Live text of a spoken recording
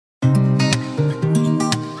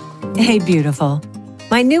Hey, beautiful.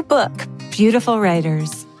 My new book, Beautiful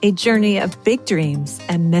Writers, A Journey of Big Dreams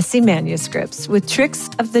and Messy Manuscripts with Tricks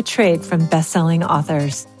of the Trade from Best-Selling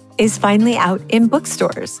Authors, is finally out in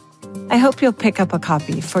bookstores. I hope you'll pick up a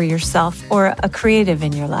copy for yourself or a creative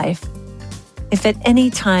in your life. If at any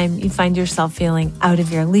time you find yourself feeling out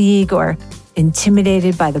of your league or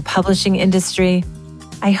intimidated by the publishing industry,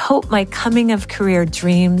 I hope my coming of career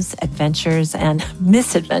dreams, adventures, and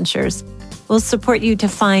misadventures will support you to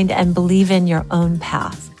find and believe in your own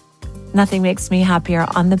path. Nothing makes me happier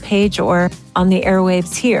on the page or on the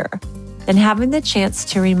airwaves here than having the chance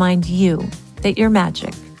to remind you that you're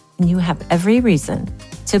magic and you have every reason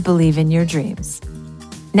to believe in your dreams.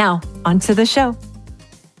 Now, on to the show.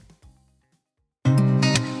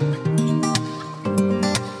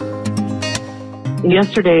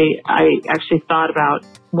 Yesterday, I actually thought about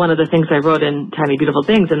one of the things I wrote in Tiny Beautiful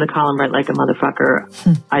Things in the column, Write Like a Motherfucker.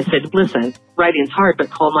 I said, listen, writing's hard, but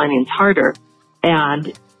coal mining's harder.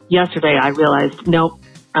 And yesterday I realized, nope,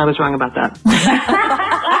 I was wrong about that.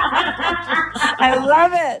 I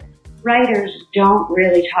love it. Writers don't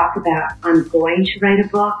really talk about, I'm going to write a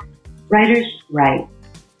book. Writers write.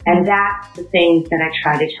 And that's the things that I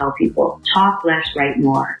try to tell people. Talk less, write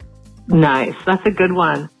more. Nice. That's a good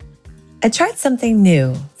one. I tried something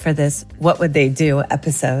new for this What Would They Do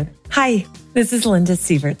episode. Hi, this is Linda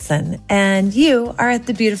Sievertson, and you are at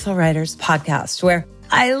the Beautiful Writers podcast, where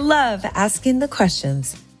I love asking the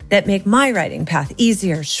questions that make my writing path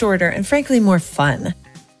easier, shorter, and frankly, more fun.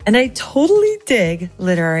 And I totally dig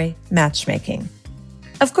literary matchmaking.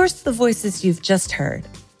 Of course, the voices you've just heard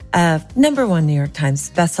of #1 New York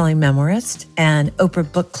Times bestselling memoirist and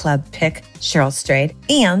Oprah Book Club pick Cheryl Strayed,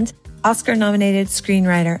 and Oscar-nominated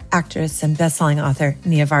screenwriter, actress, and bestselling author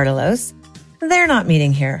Nia Vardalos, they're not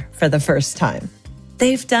meeting here for the first time.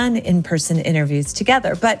 They've done in-person interviews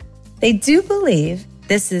together, but they do believe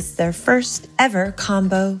this is their first ever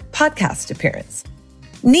combo podcast appearance.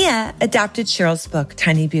 Nia adapted Cheryl's book,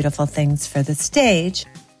 Tiny Beautiful Things, for the stage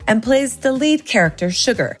and plays the lead character,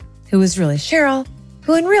 Sugar, who was really Cheryl,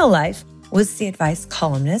 who in real life was the advice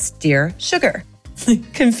columnist, Dear Sugar.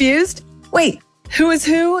 Confused? Wait. Who is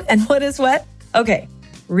who and what is what? Okay,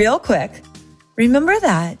 real quick. Remember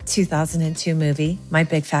that 2002 movie, My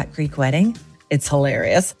Big Fat Greek Wedding? It's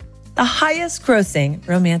hilarious. The highest grossing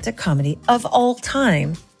romantic comedy of all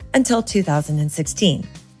time until 2016.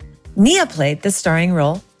 Nia played the starring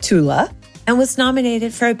role, Tula, and was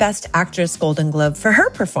nominated for a Best Actress Golden Globe for her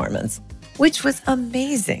performance, which was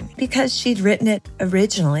amazing because she'd written it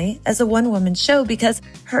originally as a one-woman show because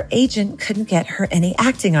her agent couldn't get her any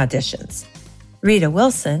acting auditions. Rita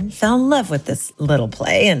Wilson fell in love with this little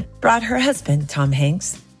play and brought her husband, Tom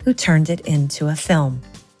Hanks, who turned it into a film.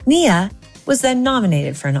 Nia was then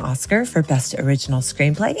nominated for an Oscar for Best Original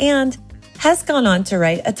Screenplay and has gone on to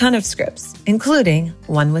write a ton of scripts, including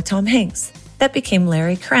one with Tom Hanks that became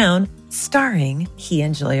Larry Crown, starring he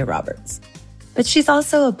and Julia Roberts. But she's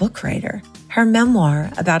also a book writer. Her memoir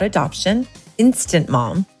about adoption, Instant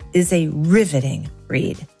Mom, is a riveting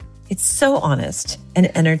read. It's so honest and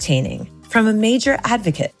entertaining, from a major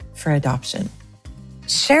advocate for adoption.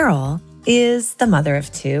 Cheryl is the mother of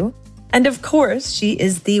two, and of course, she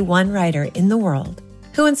is the one writer in the world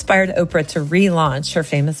who inspired Oprah to relaunch her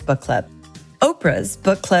famous book club. Oprah's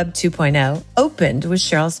Book Club 2.0 opened with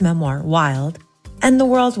Cheryl's memoir, Wild, and the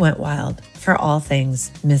world went wild for all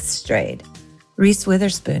things Miss Strayed. Reese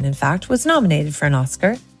Witherspoon, in fact, was nominated for an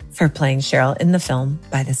Oscar for playing Cheryl in the film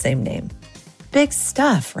by the same name. Big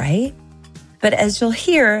stuff, right? But as you'll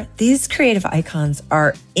hear, these creative icons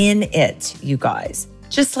are in it, you guys,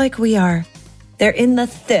 just like we are. They're in the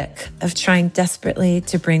thick of trying desperately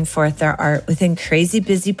to bring forth their art within crazy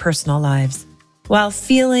busy personal lives, while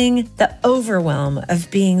feeling the overwhelm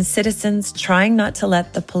of being citizens trying not to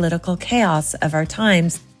let the political chaos of our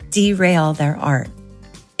times derail their art.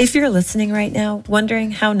 If you're listening right now,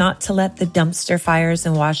 wondering how not to let the dumpster fires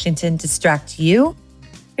in Washington distract you,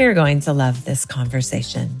 you're going to love this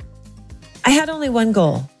conversation. I had only one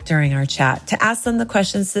goal during our chat, to ask them the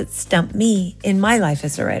questions that stump me in my life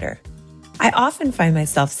as a writer. I often find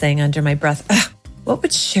myself saying under my breath, what would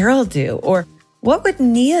Cheryl do? Or what would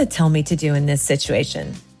Nia tell me to do in this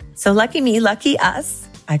situation? So lucky me, lucky us,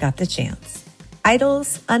 I got the chance.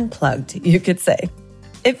 Idols unplugged, you could say.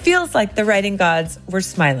 It feels like the writing gods were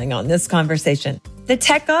smiling on this conversation. The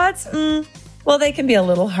tech gods, well, they can be a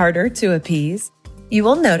little harder to appease. You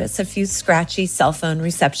will notice a few scratchy cell phone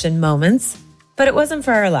reception moments, but it wasn't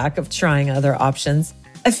for our lack of trying other options.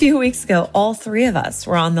 A few weeks ago, all three of us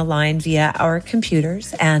were on the line via our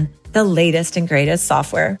computers and the latest and greatest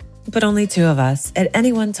software, but only two of us at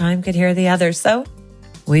any one time could hear the other, so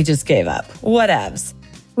we just gave up. Whatevs.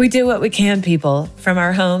 We do what we can, people, from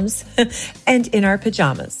our homes and in our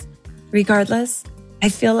pajamas. Regardless, I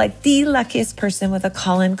feel like the luckiest person with a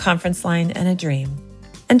call-in conference line and a dream.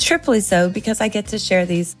 And triply so because I get to share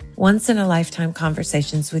these once-in-a-lifetime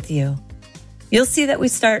conversations with you. You'll see that we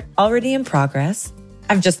start already in progress.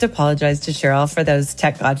 I've just apologized to Cheryl for those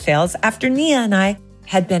tech god fails after Nia and I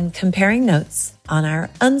had been comparing notes on our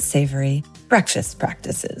unsavory breakfast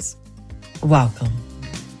practices. Welcome.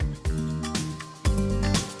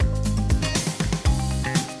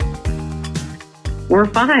 We're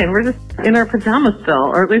fine. We're just in our pajamas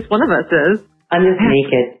still, or at least one of us is. I'm just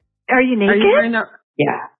naked. Are you naked? Are you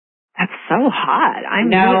Yeah. That's so hot.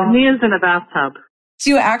 Nia's in a bathtub. Do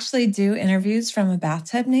you actually do interviews from a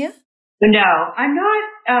bathtub, Nia? No, I'm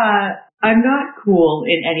not cool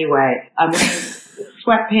in any way. I'm wearing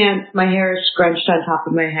sweatpants, my hair is scrunched on top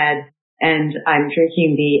of my head, and I'm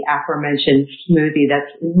drinking the aforementioned smoothie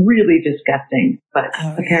that's really disgusting, but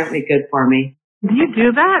apparently good for me. Do you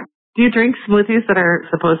do that? Do you drink smoothies that are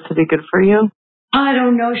supposed to be good for you? I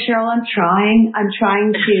don't know, Cheryl. I'm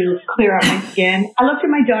trying to clear up my skin. I looked at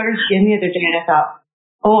my daughter's skin the other day and I thought,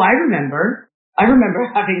 I remember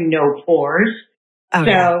having no pores. Oh, so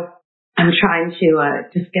yeah. I'm trying to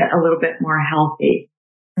just get a little bit more healthy.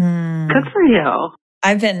 Good for you.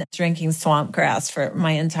 I've been drinking swamp grass for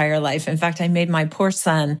my entire life. In fact, I made my poor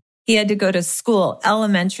son, he had to go to school,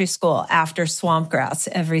 elementary school, after swamp grass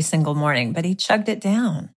every single morning, but he chugged it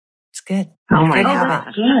down. It's good. Oh my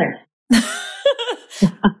God. Good.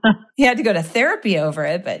 He had to go to therapy over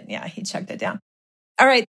it, but yeah, he chugged it down. All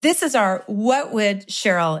right. This is our What Would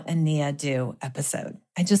Cheryl and Nia Do episode.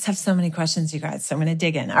 I just have so many questions, you guys, so I'm going to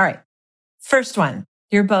dig in. All right. First one,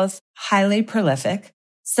 you're both highly prolific.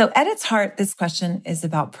 So at its heart, this question is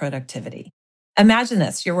about productivity. Imagine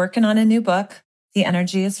this. You're working on a new book. The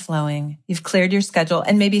energy is flowing. You've cleared your schedule.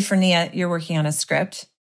 And maybe for Nia, you're working on a script.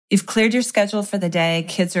 You've cleared your schedule for the day.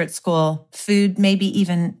 Kids are at school. Food maybe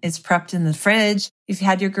even is prepped in the fridge. You've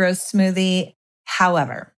had your gross smoothie.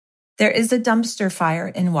 However, there is a dumpster fire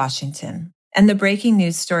in Washington, and the breaking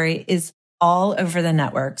news story is all over the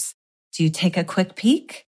networks. Do you take a quick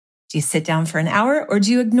peek? Do you sit down for an hour, or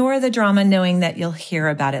do you ignore the drama knowing that you'll hear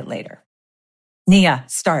about it later? Nia,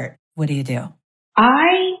 start. What do you do?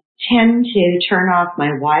 I tend to turn off my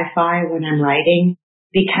Wi-Fi when I'm writing,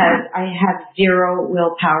 because I have zero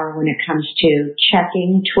willpower when it comes to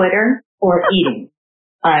checking Twitter or eating.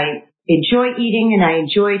 I enjoy eating and I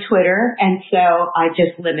enjoy Twitter, and so I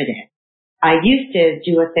just limit it. I used to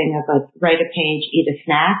do a thing of write a page, eat a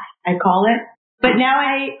snack, I call it. But now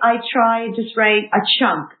I try just write a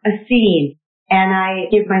chunk, a scene, and I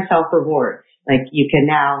give myself rewards. Like you can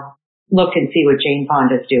now look and see what Jane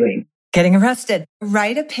Fonda's doing. Getting arrested.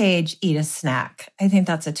 Write a page, eat a snack. I think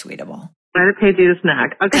that's a tweetable. Write a page, eat a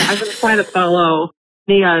snack. Okay, I'm going to try to follow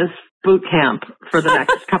Nia's boot camp for the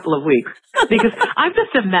next couple of weeks because I'm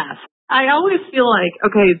just a mess. I always feel like,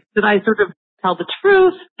 okay, did I sort of tell the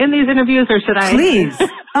truth in these interviews or should I? Please.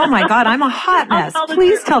 Oh my God, I'm a hot mess.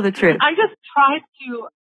 Please tell the truth. I just try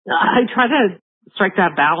to strike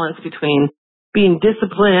that balance between being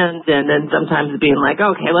disciplined and then sometimes being like,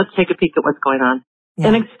 okay, let's take a peek at what's going on. Yeah.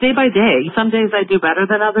 And it's day by day. Some days I do better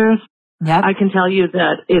than others. Yep. I can tell you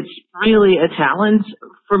that it's really a challenge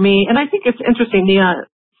for me. And I think it's interesting. Nia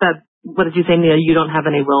said, what did you say, Nia? You don't have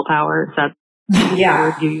any willpower. Is that the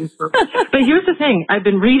word you use for? But here's the thing. I've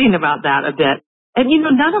been reading about that a bit. And,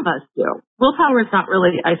 none of us do. Willpower is not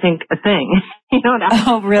really, I think, a thing.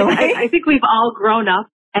 Oh, really? I think we've all grown up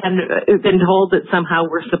and been told that somehow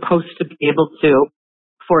we're supposed to be able to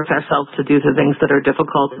force ourselves to do the things that are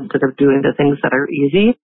difficult instead of doing the things that are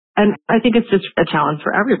easy. And I think it's just a challenge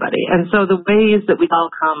for everybody. And so the ways that we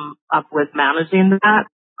all come up with managing that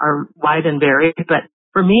are wide and varied. But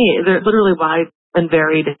for me, they're literally wide and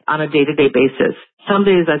varied on a day-to-day basis. Some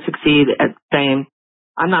days I succeed at saying,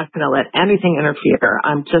 I'm not going to let anything interfere.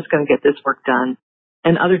 I'm just going to get this work done.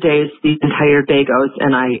 And other days, the entire day goes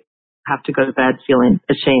and I have to go to bed feeling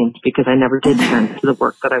ashamed because I never did turn to the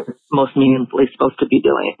work that I was most meaningfully supposed to be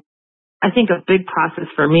doing. I think a big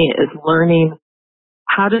process for me is learning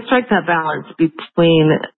how to strike that balance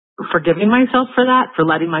between forgiving myself for that, for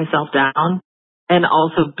letting myself down, and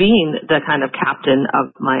also being the kind of captain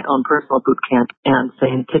of my own personal boot camp and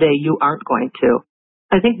saying, today you aren't going to.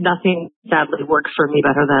 I think nothing sadly works for me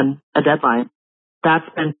better than a deadline. That's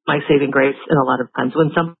been my saving grace in a lot of times.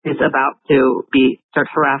 When somebody's about to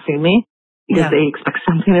start harassing me because they expect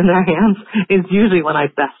something in their hands, is usually when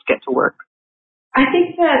I best get to work. I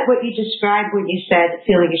think that what you described when you said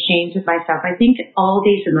feeling ashamed of myself, I think all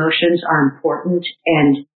these emotions are important.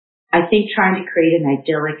 And I think trying to create an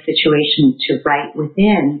idyllic situation to write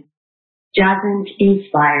within doesn't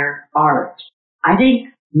inspire art. I think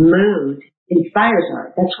mood inspires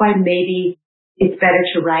art. That's why maybe it's better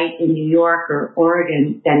to write in New York or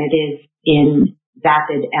Oregon than it is in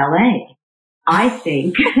vapid LA. I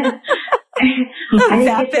think.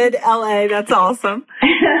 Vapid LA, that's awesome.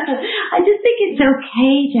 I just think it's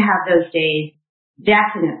okay to have those days,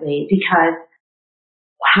 definitely, because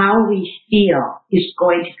how we feel is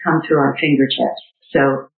going to come through our fingertips.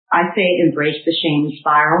 So I say embrace the shame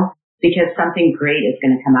spiral because something great is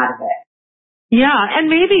going to come out of it. Yeah, and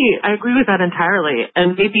maybe I agree with that entirely.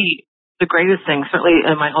 And maybe the greatest thing, certainly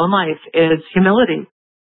in my own life, is humility,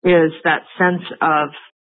 is that sense of,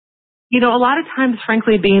 a lot of times,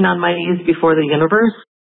 frankly, being on my knees before the universe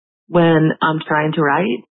when I'm trying to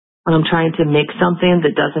write, when I'm trying to make something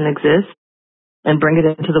that doesn't exist and bring it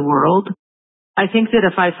into the world. I think that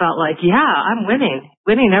if I felt like, I'm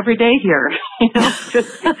winning every day here,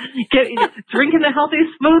 just drinking a healthy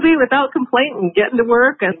smoothie without complaint and getting to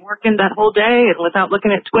work and working that whole day and without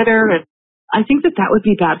looking at Twitter. And I think that would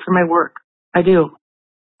be bad for my work. I do.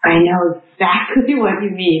 I know exactly what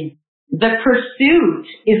you mean. The pursuit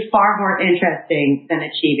is far more interesting than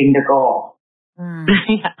achieving the goal.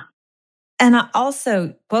 Yeah. And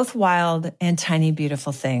also both Wild and Tiny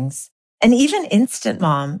Beautiful Things. And even Instant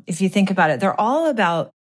Mom, if you think about it, they're all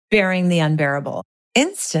about bearing the unbearable.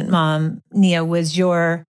 Instant Mom, Nia, was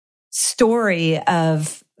your story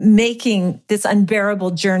of making this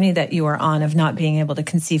unbearable journey that you were on of not being able to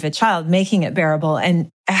conceive a child, making it bearable, and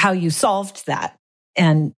how you solved that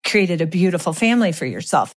and created a beautiful family for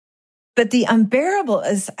yourself. But the unbearable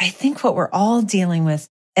is, I think, what we're all dealing with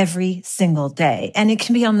every single day. And it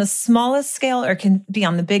can be on the smallest scale or it can be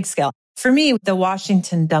on the big scale. For me, the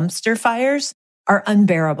Washington dumpster fires are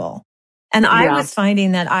unbearable. And I was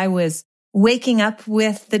finding that I was waking up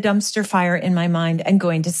with the dumpster fire in my mind and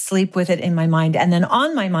going to sleep with it in my mind and then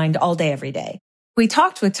on my mind all day, every day. We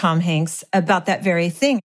talked with Tom Hanks about that very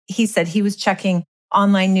thing. He said he was checking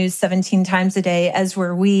online news 17 times a day, as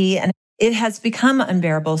were we, and it has become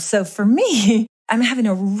unbearable. So for me, I'm having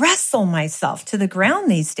to wrestle myself to the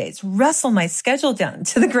ground these days, wrestle my schedule down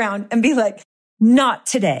to the ground and be like, not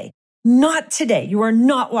today. Not today. You are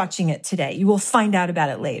not watching it today. You will find out about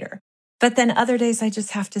it later. But then other days I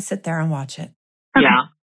just have to sit there and watch it. Yeah.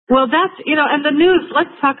 Well, that's, and the news, let's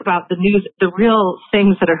talk about the news, the real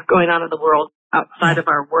things that are going on in the world outside of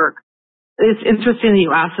our work. It's interesting that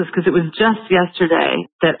you asked this because it was just yesterday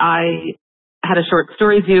that I had a short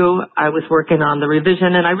story due. I was working on the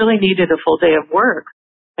revision and I really needed a full day of work.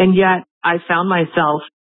 And yet I found myself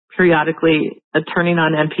periodically turning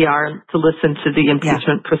on NPR to listen to the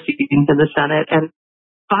impeachment proceedings in the Senate and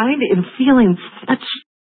feeling such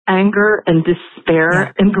anger and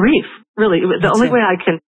despair and grief. Really, the only way I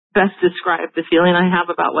can best describe the feeling I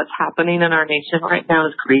have about what's happening in our nation right now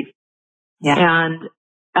is grief. Yeah. And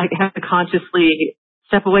I have to consciously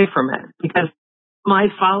step away from it because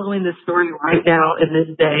my following this story right now in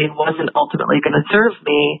this day wasn't ultimately going to serve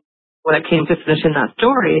me when it came to finishing that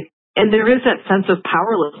story. And there is that sense of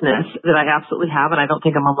powerlessness that I absolutely have, and I don't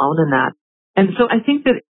think I'm alone in that. And so I think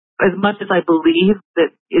that as much as I believe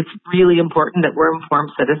that it's really important that we're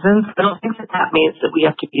informed citizens, I don't think that means that we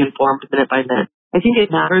have to be informed minute by minute. I think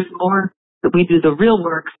it matters more that we do the real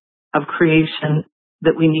work of creation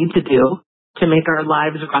that we need to do to make our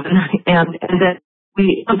lives run, and that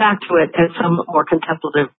we come back to it at some more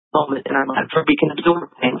contemplative moment in our lives where we can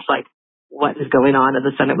absorb things like what is going on in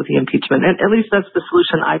the Senate with the impeachment. And at least that's the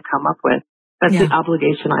solution I've come up with. That's the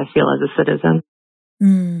obligation I feel as a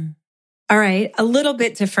citizen. All right. A little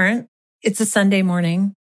bit different. It's a Sunday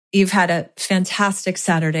morning. You've had a fantastic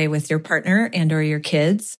Saturday with your partner and or your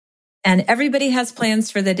kids. And everybody has plans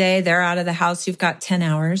for the day. They're out of the house. You've got 10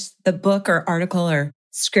 hours. The book or article or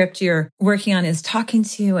script you're working on is talking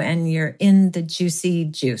to you and you're in the juicy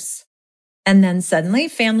juice. And then suddenly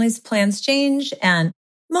family's plans change and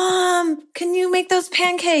Mom, can you make those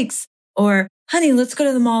pancakes? Or, honey, let's go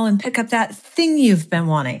to the mall and pick up that thing you've been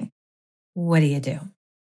wanting. What do you do?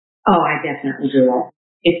 Oh, I definitely do it.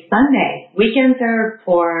 It's Sunday. Weekends are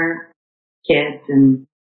for kids, and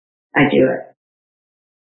I do it.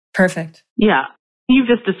 Perfect. Yeah. You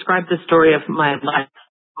just described the story of my life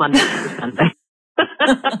Monday through Sunday.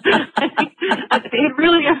 It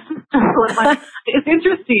really is. It's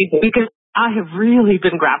interesting because I have really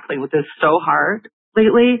been grappling with this so hard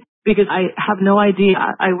lately because I have no idea.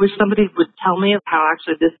 I wish somebody would tell me how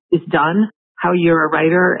actually this is done, how you're a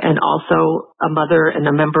writer and also a mother and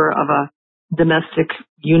a member of a domestic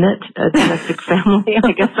unit, a domestic family.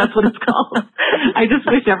 I guess that's what it's called. I just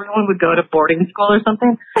wish everyone would go to boarding school or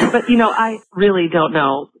something. But, I really don't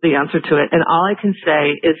know the answer to it. And all I can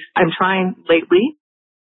say is I'm trying lately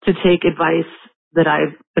to take advice that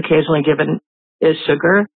I've occasionally given is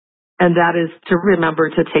sugar. And that is to remember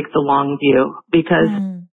to take the long view, because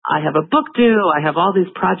I have a book due. I have all these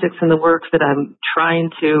projects in the works that I'm trying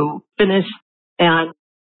to finish. And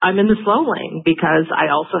I'm in the slow lane because I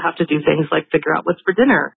also have to do things like figure out what's for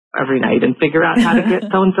dinner every night and figure out how to get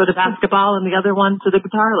so-and-so to basketball and the other one to the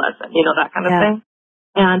guitar lesson, that kind of thing.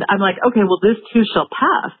 And I'm like, okay, well, this too shall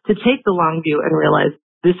pass. To take the long view and realize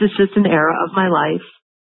this is just an era of my life.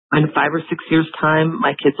 In 5 or 6 years' time,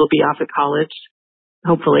 my kids will be off at college,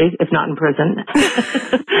 hopefully, if not in prison,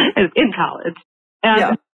 in college.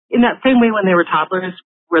 And in that same way when they were toddlers,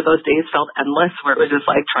 where those days felt endless, where it was just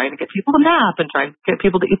like trying to get people to nap and trying to get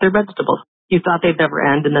people to eat their vegetables. You thought they'd never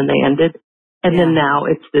end, and then they ended. And then now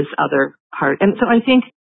it's this other part. And so I think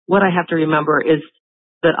what I have to remember is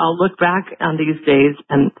that I'll look back on these days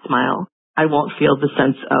and smile. I won't feel the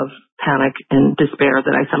sense of panic and despair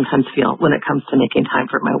that I sometimes feel when it comes to making time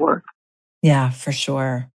for my work. Yeah, for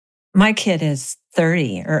sure. My kid is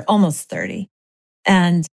 30 or almost 30.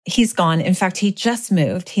 And he's gone. In fact, he just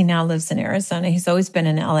moved. He now lives in Arizona. He's always been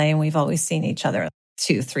in LA, and we've always seen each other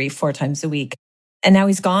 2, 3, 4 times a week. And now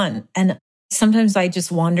he's gone. And sometimes I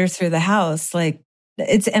just wander through the house like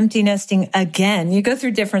it's empty nesting again. You go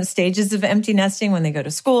through different stages of empty nesting when they go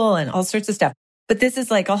to school and all sorts of stuff. But this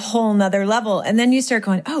is like a whole nother level. And then you start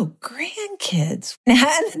going, oh, grandkids. And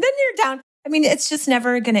then you're down. I mean, it's just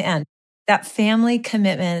never going to end. That family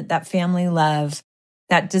commitment, that family love,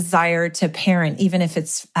 that desire to parent, even if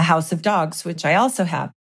it's a house of dogs, which I also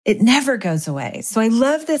have, it never goes away. So I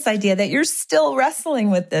love this idea that you're still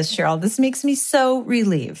wrestling with this, Cheryl. This makes me so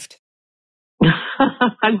relieved.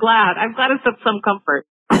 I'm glad it's of some comfort.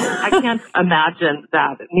 I can't imagine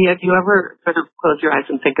that. Nia, do you ever sort of close your eyes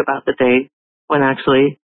and think about the day when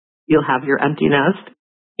actually you'll have your empty nest?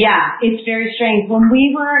 Yeah, it's very strange. When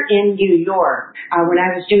we were in New York, when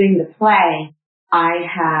I was doing the play, I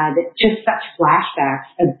had just such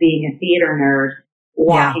flashbacks of being a theater nerd,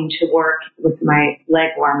 walking to work with my leg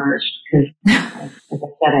warmers, because, as I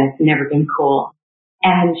said, I've never been cool.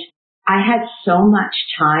 And I had so much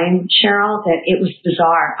time, Cheryl, that it was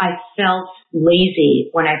bizarre. I felt lazy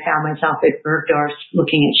when I found myself at Bergdorf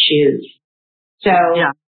looking at shoes. So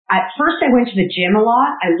at first I went to the gym a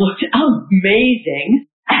lot. I looked amazing.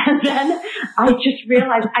 And then I just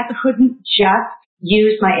realized I couldn't just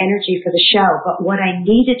use my energy for the show. But what I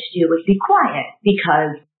needed to do was be quiet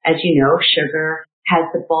because, as you know, Sugar has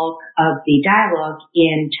the bulk of the dialogue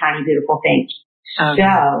in Tiny Beautiful Things. Okay.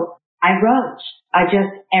 So I wrote. I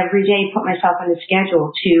just every day put myself on a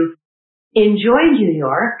schedule to enjoy New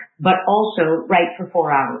York, but also write for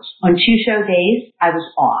 4 hours. On 2 show days, I was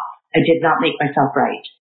off. I did not make myself write.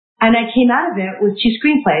 And I came out of it with 2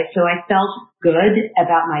 screenplays, so I felt good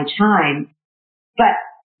about my time. But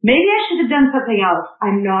maybe I should have done something else.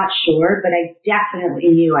 I'm not sure, but I definitely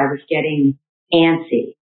knew I was getting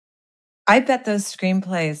antsy. I bet those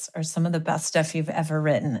screenplays are some of the best stuff you've ever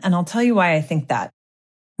written. And I'll tell you why I think that.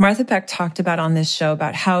 Martha Beck talked about on this show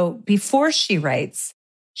about how before she writes,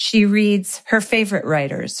 she reads her favorite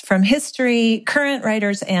writers from history, current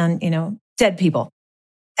writers, and, dead people.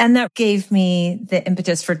 And that gave me the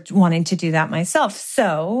impetus for wanting to do that myself.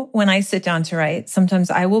 So when I sit down to write, sometimes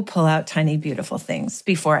I will pull out Tiny Beautiful Things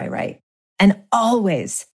before I write. And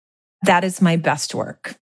always, that is my best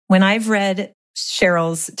work. When I've read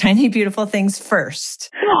Cheryl's Tiny Beautiful Things first,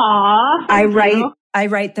 I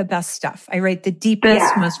write the best stuff. I write the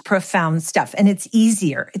deepest, most profound stuff. And it's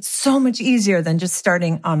easier. It's so much easier than just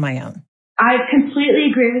starting on my own. I completely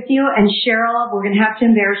agree with you. And Cheryl, we're going to have to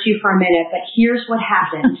embarrass you for a minute, but here's what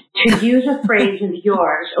happened. To use a phrase of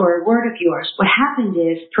yours or a word of yours, what happened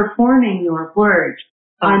is performing your words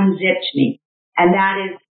unzipped me. And that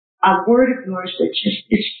is a word of yours that just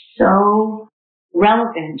is so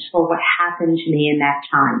relevant for what happened to me in that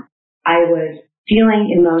time. I was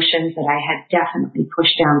feeling emotions that I had definitely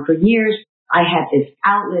pushed down for years. I had this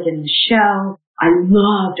outlet in the show. I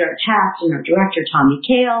loved our cast and our director, Tommy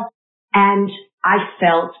Kail. And I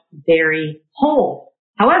felt very whole.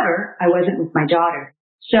 However, I wasn't with my daughter.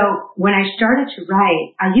 So when I started to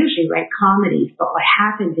write, I usually write comedies, but what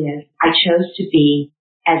happened is I chose to be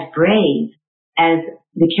as brave as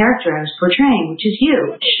the character I was portraying, which is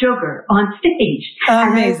you, Sugar, on stage.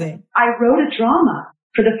 Amazing. And I wrote a drama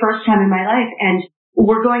for the first time in my life, and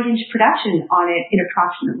we're going into production on it in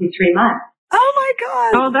approximately 3 months. Oh my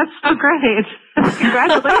God. Oh, that's so great.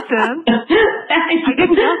 Congratulations. I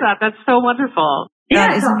didn't know that. That's so wonderful.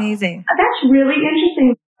 That is amazing. That's really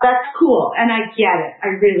interesting. That's cool. And I get it.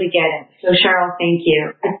 I really get it. So Cheryl, thank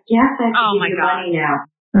you. I guess I have to give you money now.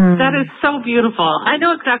 That is so beautiful. I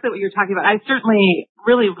know exactly what you're talking about. I certainly,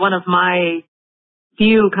 really one of my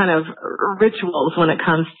few kind of rituals when it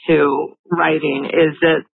comes to writing is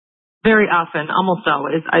that very often, almost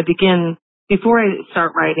always, I begin, before I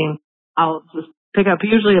start writing, I'll just pick up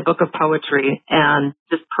usually a book of poetry and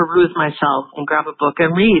just peruse myself and grab a book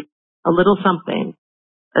and read a little something,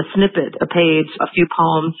 a snippet, a page, a few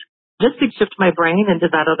poems, just to shift my brain into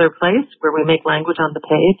that other place where we make language on the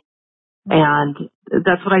page. And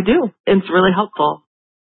that's what I do. It's really helpful.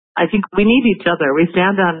 I think we need each other. We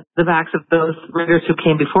stand on the backs of those writers who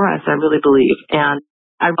came before us, I really believe. And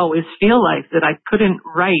I always feel like that I couldn't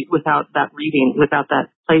write without that reading, without that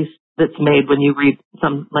place that's made when you read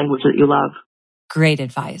some language that you love. Great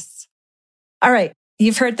advice. All right.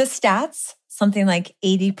 You've heard the stats. Something like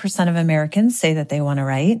 80% of Americans say that they want to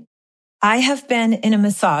write. I have been in a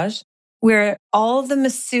massage where all the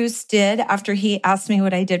masseuse did after he asked me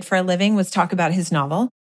what I did for a living was talk about his novel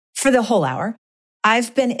for the whole hour.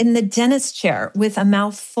 I've been in the dentist chair with a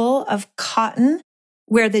mouthful of cotton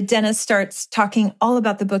where the dentist starts talking all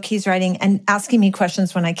about the book he's writing and asking me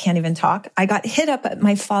questions when I can't even talk. I got hit up at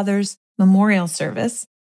my father's memorial service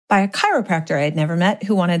by a chiropractor I had never met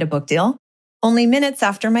who wanted a book deal. Only minutes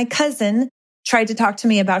after my cousin tried to talk to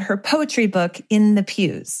me about her poetry book in the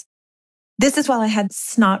pews. This is while I had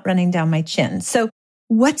snot running down my chin. So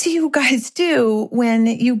what do you guys do when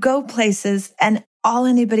you go places and all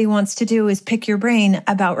anybody wants to do is pick your brain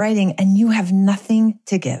about writing and you have nothing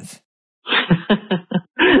to give?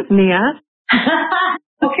 Nia?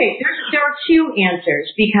 Okay, there are two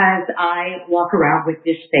answers because I walk around with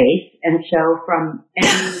this face. And so from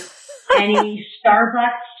any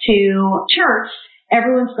Starbucks to church,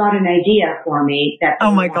 everyone's got an idea for me that they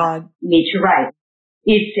want me to write.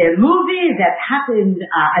 It's a movie that happened,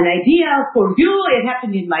 an idea for you. It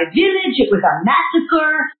happened in my village. It was a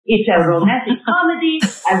massacre. It's a romantic comedy.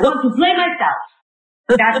 I want to play myself.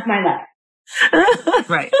 That's my life.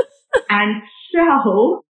 Right. And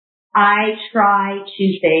so I try to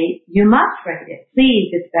say, you must write it. Please,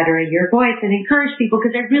 it's better in your voice, and encourage people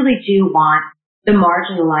because I really do want the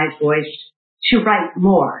marginalized voice to write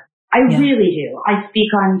more. I really do. I speak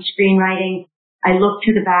on screenwriting. I look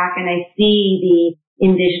to the back and I see the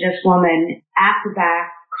Indigenous woman at the back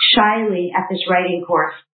shyly at this writing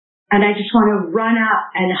course. And I just want to run up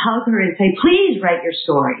and hug her and say, please write your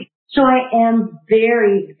story. So I am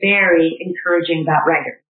very, very encouraging about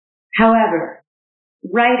writers. However,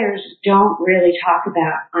 writers don't really talk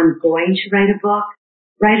about, I'm going to write a book.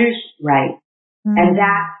 Writers write. Mm-hmm. And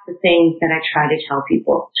that's the thing that I try to tell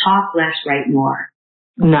people. Talk less, write more.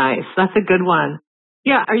 Nice. That's a good one.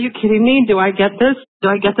 Yeah. Are you kidding me? Do I get this? Do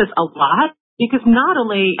I get this a lot? Because not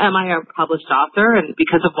only am I a published author, and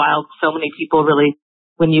because of Wild, so many people really,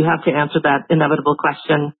 when you have to answer that inevitable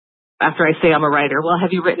question after I say I'm a writer, well,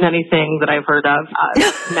 have you written anything that I've heard of?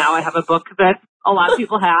 Now I have a book that a lot of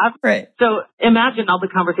people have. Right. So imagine all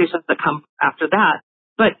the conversations that come after that.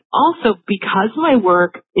 But also because my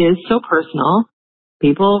work is so personal,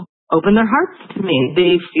 people open their hearts to me.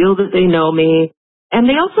 They feel that they know me. And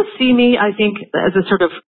they also see me, I think, as a sort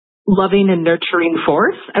of loving and nurturing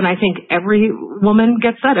force. And I think every woman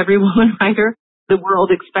gets that, every woman writer. The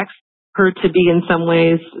world expects her to be in some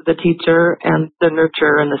ways the teacher and the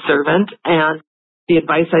nurturer and the servant. And the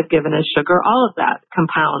advice I've given as sugar, all of that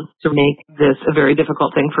compounds to make this a very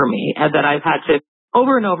difficult thing for me. And that I've had to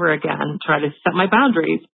over and over again try to set my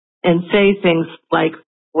boundaries and say things like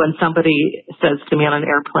when somebody says to me on an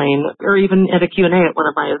airplane or even at a Q&A at one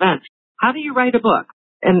of my events, how do you write a book?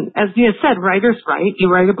 And as Nia said, writers write.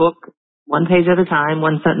 You write a book one page at a time,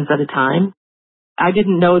 one sentence at a time. I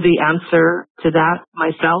didn't know the answer to that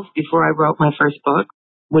myself before I wrote my first book,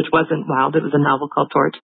 which wasn't Wild. It was a novel called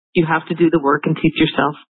Torch. You have to do the work and teach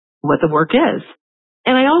yourself what the work is.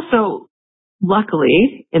 And I also,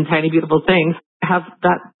 luckily, in Tiny Beautiful Things, have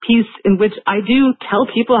that piece in which I do tell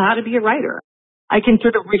people how to be a writer. I can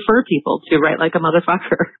sort of refer people to write like a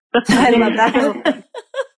motherfucker. I love that.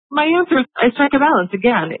 My answer is I strike a balance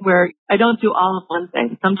again where I don't do all of one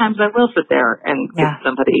thing. Sometimes I will sit there and give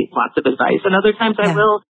somebody lots of advice. And other times I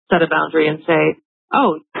will set a boundary and say,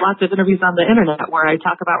 oh, lots of interviews on the internet where I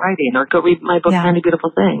talk about writing or go read my book, Tiny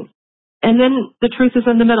Beautiful Things. And then the truth is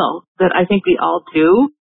in the middle that I think we all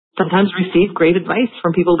do sometimes receive great advice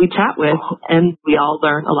from people we chat with. And we all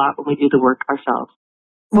learn a lot when we do the work ourselves.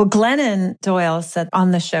 Well, Glennon Doyle said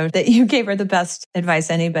on the show that you gave her the best advice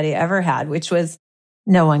anybody ever had, which was,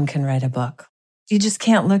 no one can write a book. You just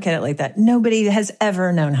can't look at it like that. Nobody has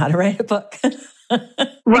ever known how to write a book.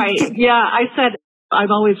 Right. Yeah. I said, I'm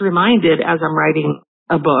always reminded as I'm writing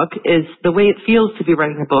a book is the way it feels to be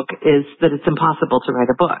writing a book is that it's impossible to write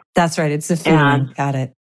a book. That's right. It's the feeling. Got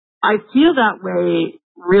it. I feel that way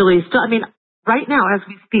really still. I mean, right now as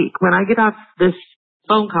we speak, when I get off this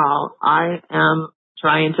phone call, I am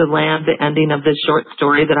trying to land the ending of this short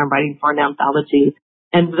story that I'm writing for an anthology.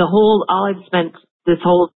 And all I've spent this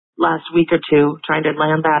whole last week or two trying to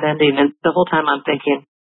land that ending. And the whole time I'm thinking,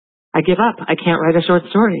 I give up. I can't write a short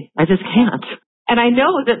story. I just can't. And I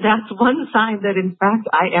know that that's one sign that, in fact,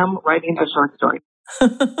 I am writing a short story.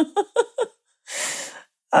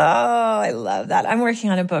 Oh, I love that. I'm working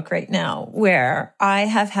on a book right now where I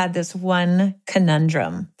have had this one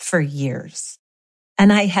conundrum for years,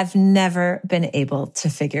 and I have never been able to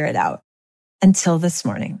figure it out until this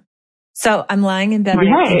morning. So I'm lying in bed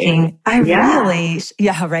thinking,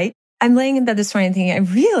 right? I'm laying in bed this morning thinking I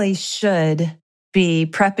really should be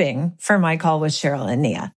prepping for my call with Cheryl and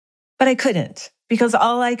Nia, but I couldn't. Because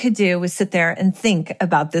all I could do was sit there and think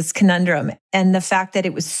about this conundrum and the fact that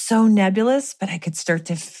it was so nebulous, but I could start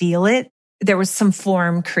to feel it. There was some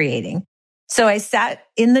form creating. So I sat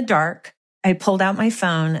in the dark. I pulled out my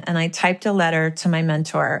phone and I typed a letter to my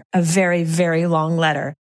mentor, a very, very long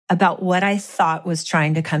letter about what I thought was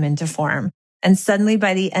trying to come into form. And suddenly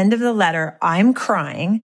by the end of the letter, I'm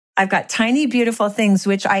crying. I've got Tiny Beautiful Things,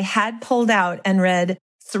 which I had pulled out and read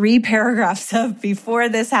 3 paragraphs of before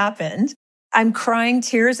this happened. I'm crying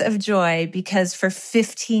tears of joy because for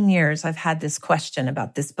 15 years, I've had this question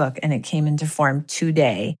about this book, and it came into form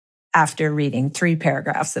today after reading 3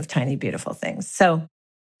 paragraphs of Tiny Beautiful Things. So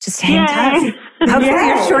just hang tough. Hopefully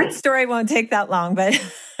your short story won't take that long, but...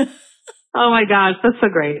 Oh my gosh, that's so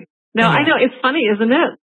great. No, I know. It's funny, isn't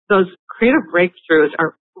it? Those creative breakthroughs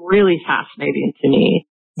are really fascinating to me.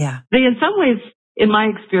 Yeah. They, in some ways, in my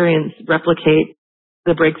experience, replicate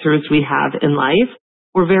the breakthroughs we have in life.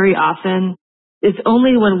 We're very often... It's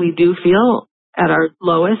only when we do feel at our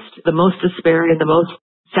lowest, the most despairing, the most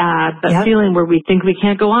sad, that feeling where we think we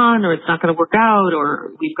can't go on or it's not going to work out or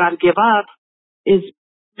we've got to give up, is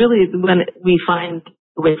really when we find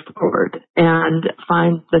the way forward and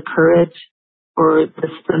find the courage or the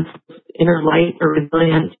sense of inner light or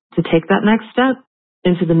resilience to take that next step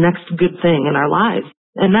into the next good thing in our lives.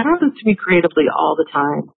 And that happens to me creatively all the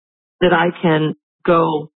time, that I can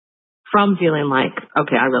go from feeling like,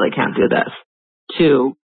 okay, I really can't do this,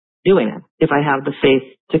 to doing it if I have the faith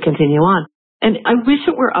to continue on. And I wish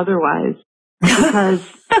it were otherwise, because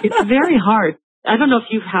it's very hard. I don't know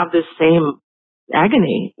if you have this same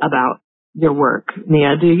agony about your work,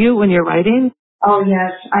 Nia. Do you when you're writing? Oh,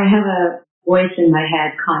 yes. I have a voice in my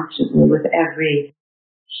head constantly with every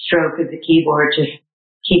stroke of the keyboard, just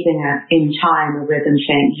keeping in time a rhythm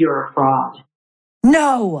saying, you're a fraud.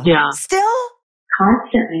 No. Yeah. Still?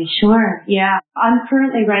 Constantly, sure. Yeah. I'm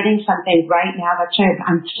currently writing something right now. That's why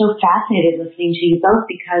I'm so fascinated listening to you both,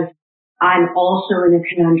 because I'm also in a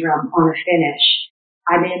conundrum on a finish.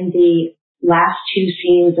 I'm in the last 2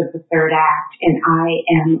 scenes of the 3rd act and I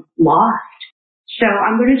am lost. So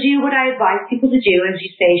I'm going to do what I advise people to do, as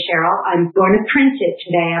you say, Cheryl. I'm going to print it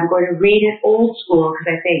today. I'm going to read it old school,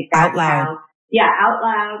 because I think that's out loud. Out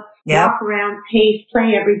loud, walk around, pace,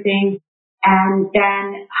 play everything, and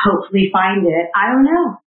then hopefully find it. I don't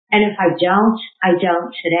know. And if I don't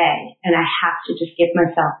today. And I have to just give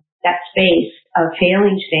myself that space of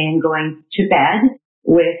failing today and going to bed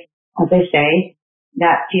with, as I say,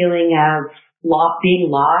 that feeling of being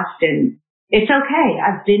lost. And it's okay.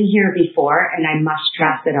 I've been here before, and I must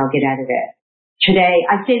trust that I'll get out of it. Today,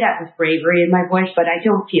 I say that with bravery in my voice, but I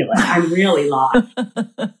don't feel it. I'm really lost.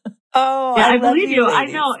 I believe you. I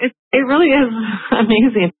know. It really is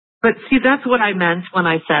amazing. But see, that's what I meant when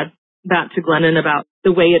I said that to Glennon about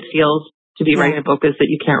the way it feels to be writing a book is that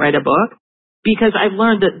you can't write a book. Because I've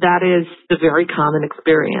learned that is a very common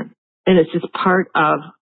experience. And it's just part of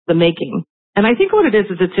the making. And I think what it is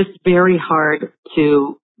it's just very hard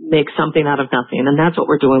to make something out of nothing. And that's what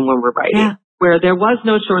we're doing when we're writing. Yeah. Where there was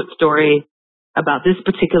no short story about this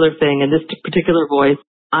particular thing and this particular voice,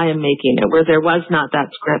 I am making it. Where there was not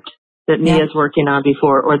that script that Nia's working on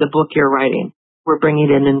before, or the book you're writing. We're bringing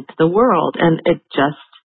it into the world, and it just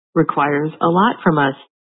requires a lot from us.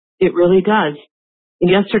 It really does.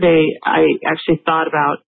 Yesterday, I actually thought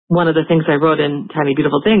about one of the things I wrote in Tiny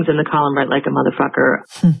Beautiful Things in the column, Write Like a Motherfucker.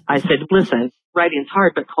 I said, listen, writing's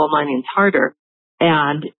hard, but coal mining's harder.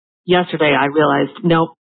 And yesterday I realized,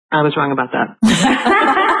 nope, I was wrong about that.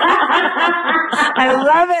 I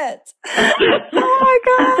love it. Oh my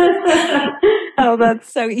God. Oh,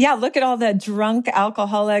 that's so, look at all the drunk,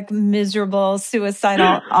 alcoholic, miserable,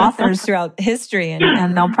 suicidal authors throughout history,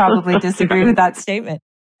 and they'll probably disagree with that statement.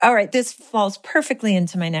 All right, this falls perfectly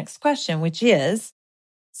into my next question, which is,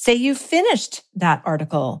 say you finished that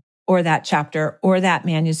article or that chapter or that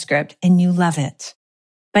manuscript and you love it,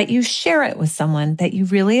 but you share it with someone that you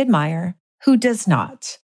really admire who does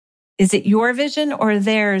not. Is it your vision or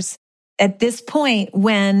theirs? at this point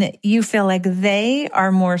when you feel like they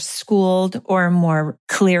are more schooled or more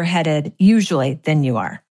clear-headed usually than you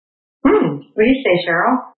are? What do you say,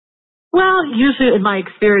 Cheryl? Well, usually in my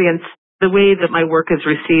experience, the way that my work is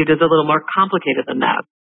received is a little more complicated than that.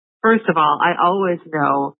 First of all, I always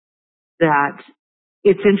know that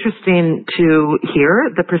it's interesting to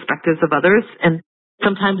hear the perspectives of others. And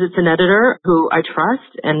sometimes it's an editor who I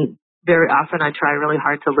trust. And very often I try really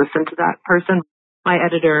hard to listen to that person. My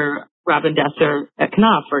editor, Robin Desser at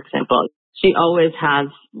Knopf, for example, she always has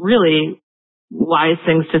really wise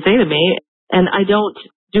things to say to me. And I don't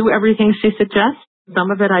do everything she suggests. Some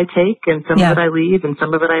of it I take and some of it I leave and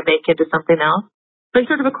some of it I make into something else. But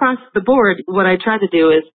sort of across the board, what I try to do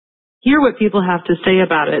is hear what people have to say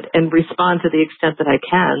about it and respond to the extent that I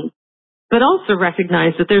can, but also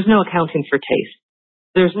recognize that there's no accounting for taste.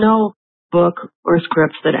 There's no book or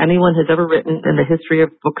script that anyone has ever written in the history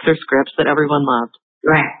of books or scripts that everyone loved.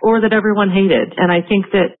 Right. Or that everyone hated. And I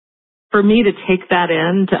think that for me to take that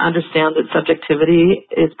in, to understand that subjectivity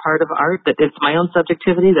is part of art, that it's my own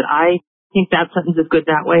subjectivity, that I think that sentence is good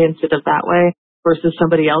that way instead of that way versus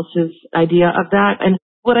somebody else's idea of that. And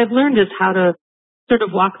what I've learned is how to sort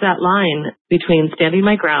of walk that line between standing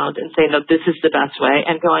my ground and saying, no, this is the best way,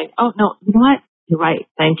 and going, oh, no, you know what? You're right.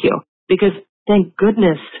 Thank you. Because thank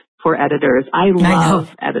goodness for editors. I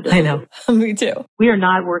love editors. I know. Me too. We are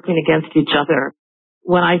not working against each other.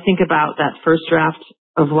 When I think about that first draft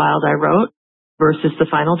of Wild I wrote versus the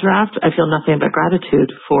final draft, I feel nothing but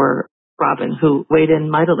gratitude for Robin, who weighed in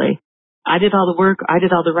mightily. I did all the work. I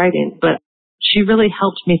did all the writing, but she really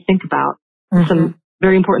helped me think about some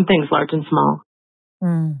very important things, large and small.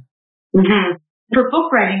 For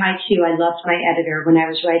book writing, I loved my editor when I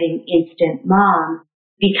was writing Instant Mom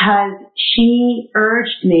because she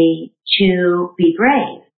urged me to be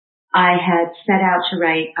brave. I had set out to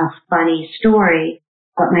write a funny story,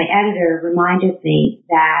 but my editor reminded me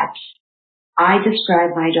that I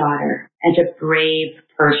described my daughter as a brave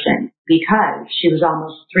person because she was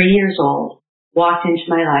almost 3 years old, walked into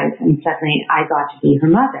my life, and suddenly I got to be her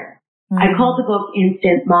mother. I called the book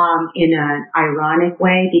Instant Mom in an ironic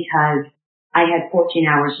way because I had 14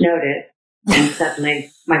 hours notice and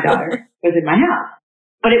suddenly my daughter was in my house.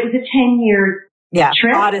 But it was a 10-year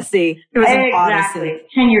trip. Odyssey. It was an odyssey.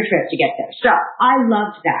 10-year trip to get there. So I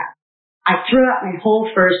loved that. I threw out my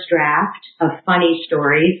whole first draft of funny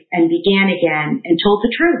stories and began again and told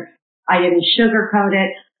the truth. I didn't sugarcoat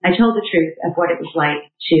it. I told the truth of what it was like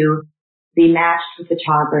to be matched with a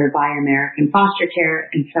toddler by American foster care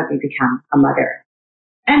and suddenly become a mother.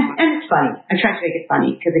 And it's funny. I tried to make it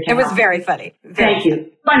funny because it was very funny. Thank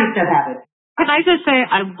you. Funny stuff happened. Can I just say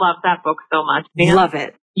I love that book so much? Love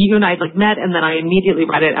it. You and I met and then I immediately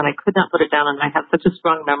read it and I could not put it down, and I have such a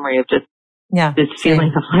strong memory of just this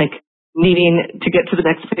feeling of like needing to get to the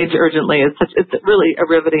next page urgently. It's really a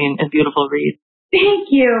riveting and beautiful read. Thank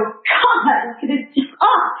you. God,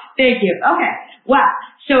 thank you. Okay. Wow.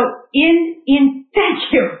 So thank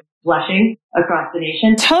you. Blushing across the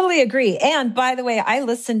nation. Totally agree. And by the way, I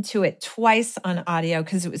listened to it twice on audio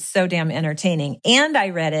because it was so damn entertaining. And I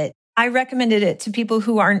read it. I recommended it to people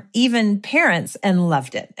who aren't even parents and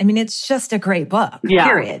loved it. I mean, it's just a great book,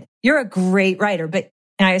 period. You're a great writer, but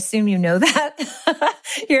and I assume you know that.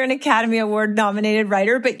 You're an Academy Award nominated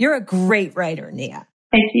writer, but you're a great writer, Nia.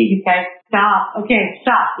 Thank you, guys. Stop. Okay,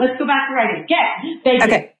 stop. Let's go back to writing. Thank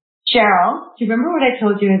you. Cheryl, do you remember what I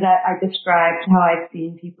told you that I described how I've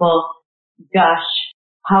seen people gush,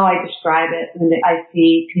 how I describe it when I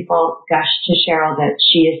see people gush to Cheryl that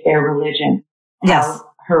she is their religion? Yes. How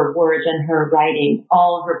her words and her writing,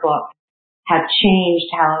 all of her books have changed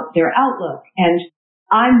their outlook. And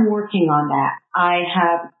I'm working on that. I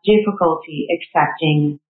have difficulty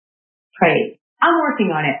accepting praise. I'm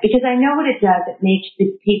working on it because I know what it does. It makes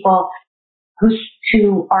the people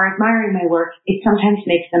who are admiring my work, it sometimes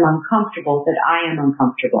makes them uncomfortable that I am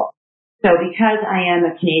uncomfortable. So because I am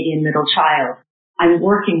a Canadian middle child, I'm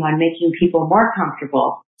working on making people more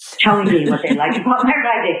comfortable telling me what they like about my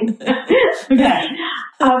writing. Okay.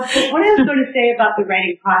 But what I was going to say about the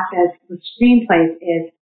writing process with screenplays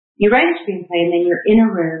is you write a screenplay and then you're in a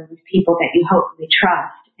room with people that you hopefully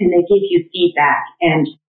trust and they give you feedback. And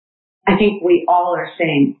I think we all are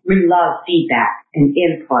saying we love feedback and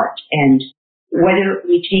input, and whether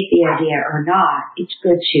we take the idea or not, it's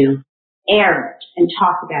good to air it and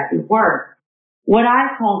talk about your work. What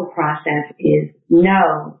I call the process is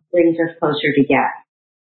no brings us closer to yes.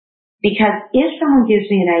 Because if someone gives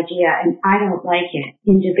me an idea and I don't like it,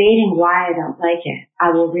 in debating why I don't like it, I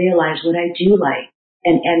will realize what I do like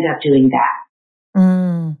and end up doing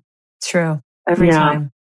that. True. Every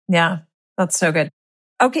time. Yeah. That's so good.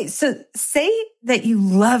 Okay, so say that you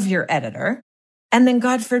love your editor, and then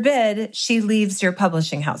God forbid she leaves your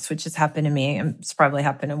publishing house, which has happened to me, and it's probably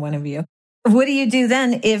happened to one of you. What do you do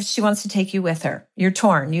then if she wants to take you with her? You're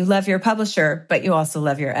torn. You love your publisher, but you also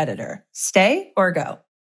love your editor. Stay or go?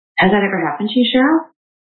 Has that ever happened to you, Cheryl?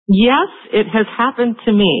 Yes, it has happened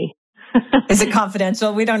to me. Is it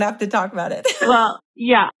confidential? We don't have to talk about it. Well,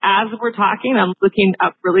 yeah, as we're talking, I'm looking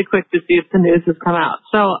up really quick to see if the news has come out.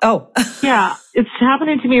 So, yeah, it's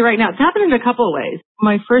happening to me right now. It's happening in a couple of ways.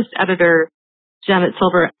 My first editor, Janet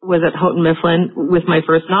Silver, was at Houghton Mifflin with my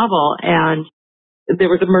first novel, and there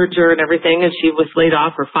was a merger and everything, and she was laid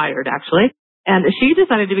off or fired, actually. And she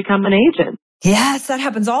decided to become an agent. Yes, that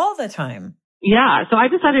happens all the time. Yeah, so I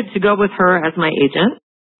decided to go with her as my agent,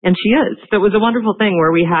 and she is. So it was a wonderful thing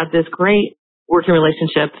where we had this great working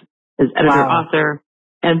relationship as editor-author,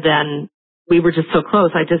 and then we were just so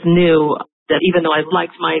close. I just knew that even though I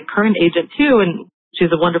liked my current agent too, and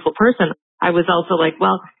she's a wonderful person, I was also like,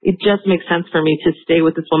 well, it just makes sense for me to stay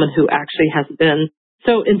with this woman who actually has been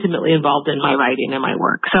so intimately involved in my writing and my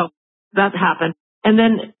work. So that happened. And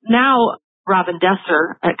then now Robin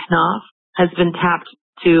Desser at Knopf has been tapped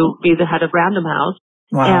to be the head of Random House.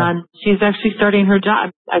 Wow. And she's actually starting her job.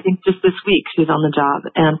 I think just this week she's on the job.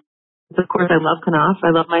 And of course, I love Knopf. I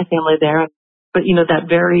love my family there. But, you know, that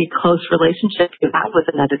very close relationship you have with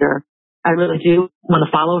an editor, I really do want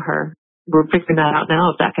to follow her. We're figuring that out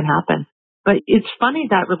now if that can happen. But it's funny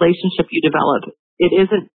that relationship you develop. It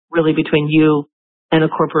isn't really between you and a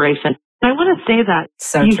corporation. And I want to say that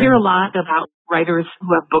you hear a lot about writers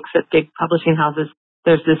who have books at big publishing houses.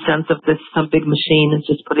 There's this sense of this, some big machine is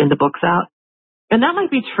just putting the books out. And that might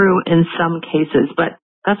be true in some cases, but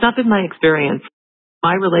that's not been my experience.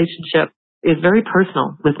 My relationship is very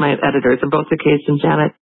personal with my editors, in both the case in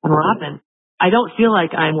Janet and Robin. I don't feel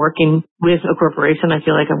like I'm working with a corporation. I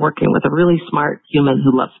feel like I'm working with a really smart human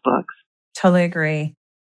who loves books. Totally agree.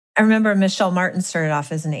 I remember Michelle Martin started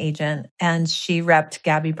off as an agent, and she repped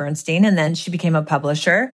Gabby Bernstein, and then she became a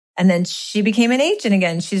publisher, and then she became an agent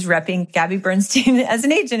again. She's repping Gabby Bernstein as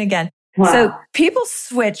an agent again. Wow. So people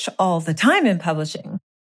switch all the time in publishing.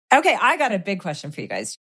 Okay, I got a big question for you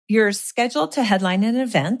guys. You're scheduled to headline an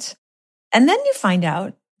event, and then you find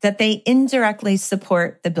out that they indirectly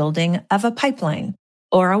support the building of a pipeline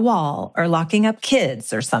or a wall or locking up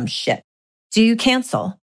kids or some shit. Do you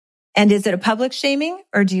cancel? And is it a public shaming,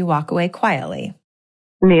 or do you walk away quietly?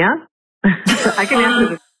 Mia? I can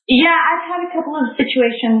answer this. Yeah, I've had a couple of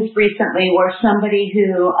situations recently where somebody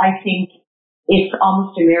who I think it's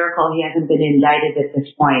almost a miracle he hasn't been indicted at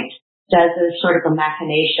this point does a sort of a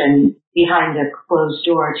machination behind a closed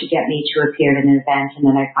door to get me to appear at an event, and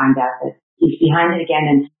then I find out that he's behind it again,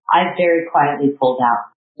 and I very quietly pulled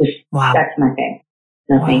out. That's my thing.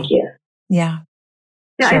 No, thank you. Yeah.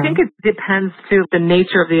 Yeah, sure. I think it depends, too, the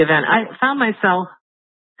nature of the event. I found myself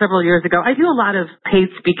several years ago, I do a lot of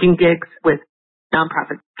paid speaking gigs with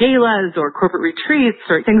nonprofit galas or corporate retreats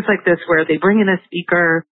or things like this where they bring in a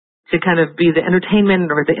speaker to kind of be the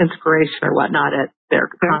entertainment or the inspiration or whatnot at their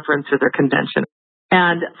conference or their convention.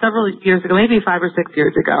 And several years ago, maybe 5 or 6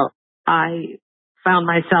 years ago, I found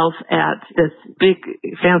myself at this big,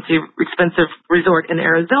 fancy, expensive resort in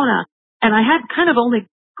Arizona. And I had kind of only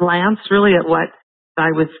glanced really at what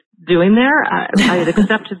I was doing there. I had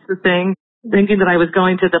accepted the thing, thinking that I was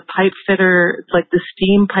going to the pipe fitter, like the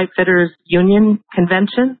Steam Pipe Fitters Union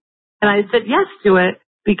convention. And I said yes to it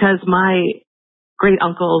because my great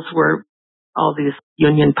uncles were all these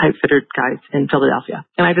union pipe fitter guys in Philadelphia.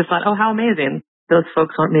 And I just thought, oh, how amazing. Those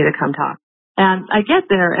folks want me to come talk. And I get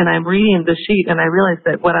there and I'm reading the sheet and I realize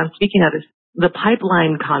that what I'm speaking of is the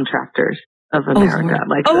pipeline contractors of America.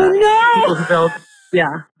 People who build,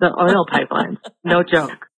 the oil pipelines. No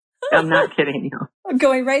joke. I'm not kidding you.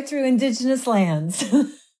 Going right through indigenous lands.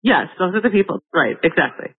 Yes, those are the people. Right,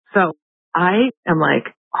 exactly. So I am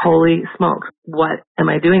like, holy smoke, what am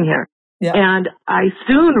I doing here? Yeah. And I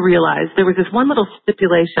soon realized there was this one little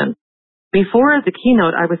stipulation. Before the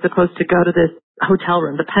keynote, I was supposed to go to this hotel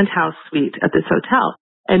room, the penthouse suite at this hotel,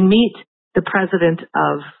 and meet the president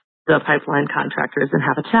of the pipeline contractors and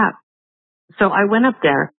have a chat. So I went up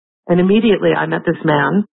there, and immediately I met this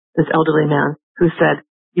man, this elderly man, who said,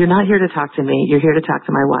 "You're not here to talk to me. You're here to talk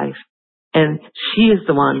to my wife. And she is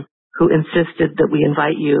the one who insisted that we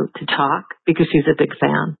invite you to talk because she's a big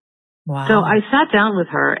fan." Wow. So I sat down with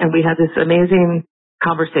her and we had this amazing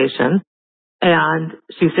conversation. And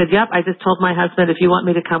she said, "Yep, I just told my husband, if you want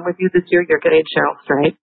me to come with you this year, you're getting Cheryl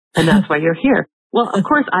Straight. And that's why you're here." Well, of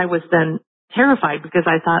course, I was then terrified because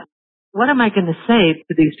I thought, what am I going to say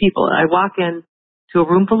to these people? I walk in to a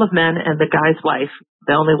room full of men and the guy's wife,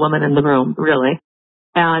 the only woman in the room, really.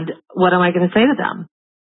 And what am I going to say to them?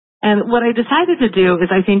 And what I decided to do is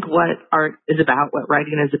I think what art is about, what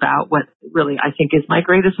writing is about, what really I think is my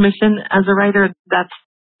greatest mission as a writer, that's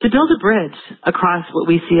to build a bridge across what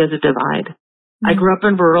we see as a divide. I grew up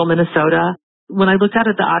in rural Minnesota. When I looked out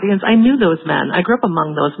at the audience, I knew those men. I grew up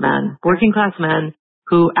among those men, working class men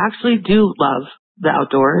who actually do love the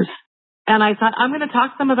outdoors. And I thought, I'm going to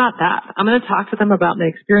talk to them about that. I'm going to talk to them about my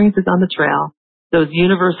experiences on the trail, those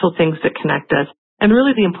universal things that connect us, and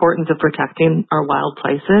really the importance of protecting our wild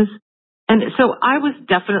places. And so I was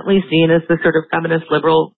definitely seen as the sort of feminist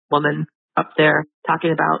liberal woman up there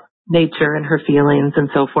talking about nature and her feelings and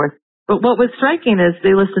so forth. But what was striking is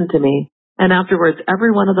they listened to me. And afterwards, every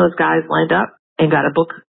one of those guys lined up and got a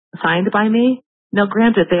book signed by me. Now,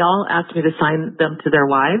 granted, they all asked me to sign them to their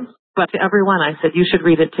wives, but to everyone I said, you should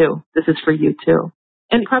read it too. This is for you too.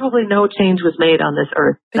 And probably no change was made on this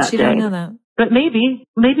earth that day. But you don't know that. But maybe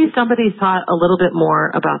somebody thought a little bit more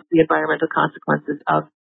about the environmental consequences of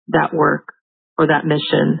that work or that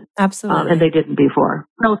mission. Absolutely. And they didn't before.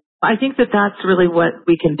 So I think that that's really what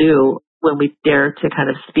we can do when we dare to kind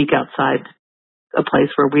of speak outside a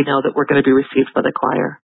place where we know that we're going to be received by the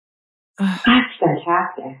choir. That's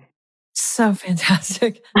fantastic. So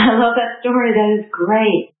fantastic. I love that story. That is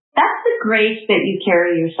great. That's the grace that you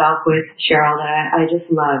carry yourself with, Cheryl, that I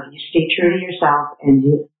just love. You stay true to yourself and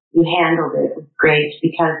you handled it with grace,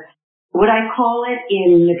 because what I call it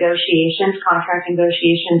in negotiations, contract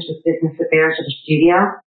negotiations with business affairs of a studio,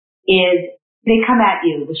 is they come at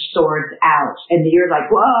you with swords out and you're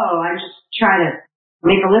like, whoa, I'm just trying to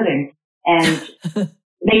make a living. And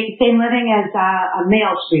make the same living as a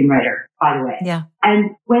male screenwriter, by the way. Yeah.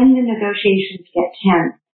 And when the negotiations get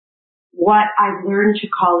tense, what I've learned to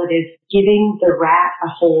call it is giving the rat a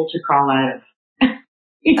hole to crawl out of.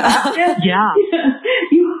 You have to,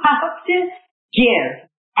 you have to give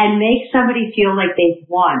and make somebody feel like they've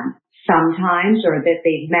won sometimes, or that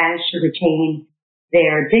they've managed to retain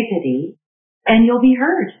their dignity, and you'll be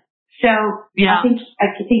heard. So I think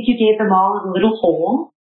you gave them all a little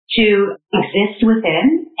hole to exist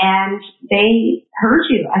within, and they heard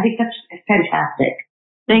you. I think that's fantastic.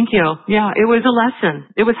 Thank you. Yeah, it was a lesson.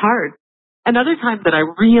 It was hard. Another time that I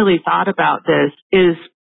really thought about this is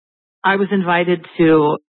I was invited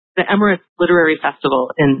to the Emirates Literary Festival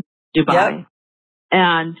in Dubai. Yep.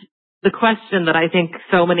 And the question that I think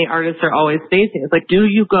so many artists are always facing is like, do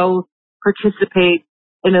you go participate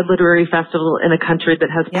in a literary festival in a country that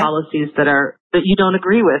has policies that you don't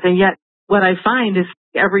agree with? And yet what I find is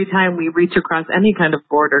every time we reach across any kind of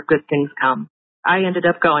border, good things come. I ended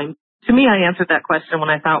up going. To me, I answered that question when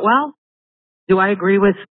I thought, well, do I agree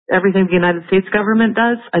with everything the United States government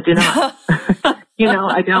does? I do not.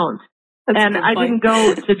 I don't. And I didn't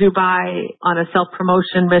go to Dubai on a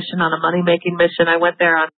self-promotion mission, on a money-making mission. I went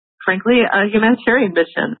there on, frankly, a humanitarian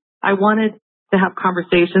mission. I wanted to have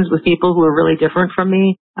conversations with people who were really different from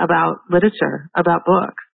me about literature, about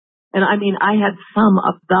books. And I mean, I had some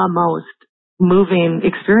of the most moving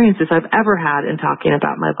experiences I've ever had in talking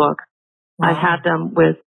about my book. Wow. I had them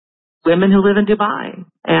with women who live in Dubai.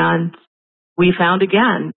 And we found,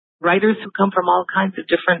 again, writers who come from all kinds of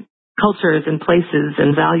different cultures and places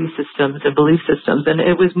and value systems and belief systems. And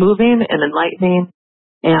it was moving and enlightening,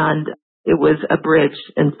 and it was a bridge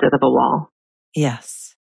instead of a wall.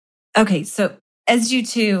 Yes. Okay, so as you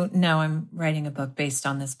two know, I'm writing a book based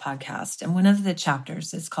on this podcast, and one of the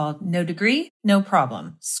chapters is called No Degree, No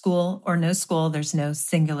Problem. School or no school, there's no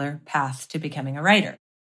singular path to becoming a writer.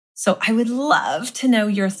 So I would love to know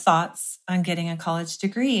your thoughts on getting a college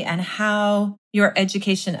degree and how your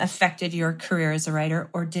education affected your career as a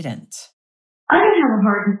writer or didn't. I don't have a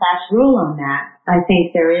hard and fast rule on that. I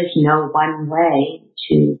think there is no one way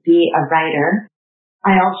to be a writer.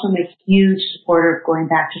 I also am a huge supporter of going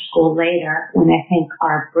back to school later when I think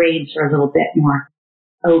our brains are a little bit more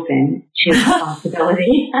open to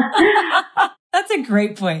possibility. That's a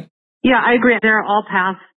great point. Yeah, I agree. There are all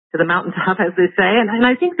paths to the mountaintop, as they say. And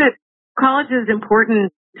I think that college is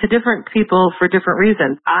important to different people for different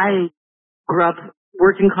reasons. I grew up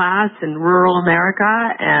working class in rural America,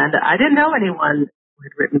 and I didn't know anyone who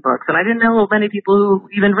had written books, and I didn't know many people who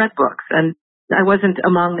even read books, and I wasn't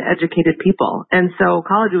among educated people. And so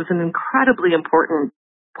college was an incredibly important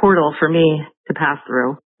portal for me to pass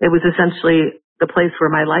through. It was essentially the place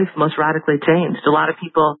where my life most radically changed. A lot of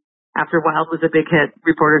people, after Wild was a big hit,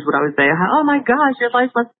 reporters would always say, oh my gosh, your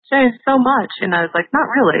life must have changed so much. And I was like, not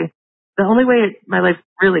really. The only way my life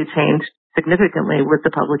really changed significantly with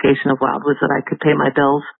the publication of Wild was that I could pay my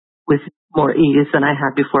bills with more ease than I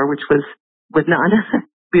had before, which was with none.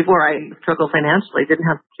 Before I struggled financially, didn't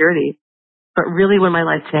have security. But really when my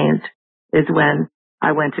life changed is when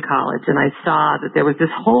I went to college and I saw that there was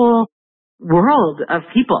this whole world of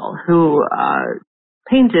people who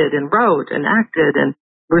painted and wrote and acted and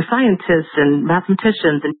were scientists and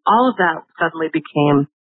mathematicians, and all of that suddenly became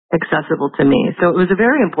accessible to me. So it was a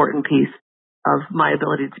very important piece of my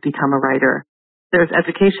ability to become a writer. There's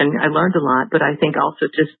education. I learned a lot, but I think also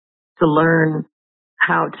just to learn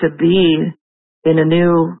how to be in a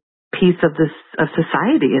new piece of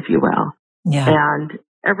society, if you will. Yeah. And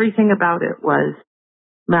everything about it was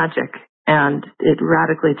magic, and it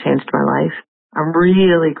radically changed my life. I'm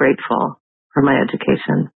really grateful for my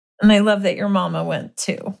education. And I love that your mama went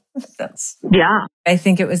too. Yeah. I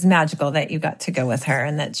think it was magical that you got to go with her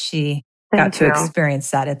and that she got to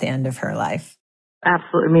experience that at the end of her life.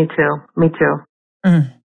 Absolutely. Me too.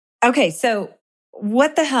 Mm. Okay. So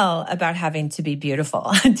what the hell about having to be beautiful?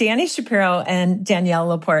 Dani Shapiro and Danielle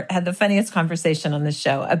Laporte had the funniest conversation on the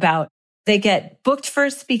show about they get booked for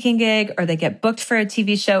a speaking gig or they get booked for a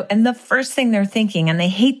TV show. And the first thing they're thinking, and they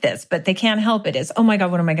hate this, but they can't help it, is, oh my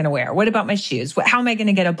God, what am I going to wear? What about my shoes? How am I going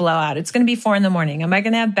to get a blowout? It's going to be 4 a.m. Am I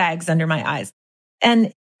going to have bags under my eyes?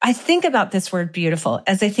 And I think about this word beautiful,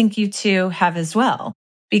 as I think you two have as well,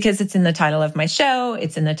 because it's in the title of my show.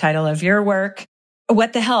 It's in the title of your work.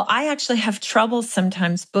 What the hell? I actually have trouble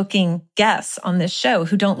sometimes booking guests on this show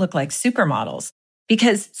who don't look like supermodels,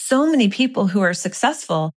 because so many people who are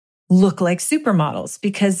successful look like supermodels,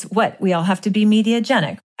 because we all have to be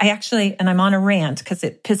mediagenic. And I'm on a rant because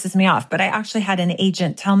it pisses me off, but I actually had an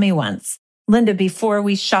agent tell me once, Linda, before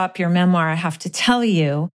we shop your memoir, I have to tell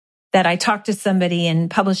you that I talked to somebody in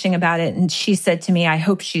publishing about it. And she said to me, I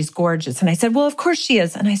hope she's gorgeous. And I said, well, of course she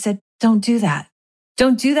is. And I said, don't do that.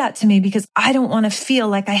 Don't do that to me, because I don't want to feel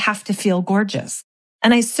like I have to feel gorgeous.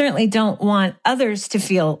 And I certainly don't want others to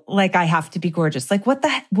feel like I have to be gorgeous. Like, what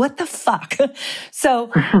the fuck? So,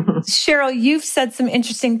 Cheryl, you've said some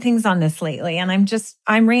interesting things on this lately, and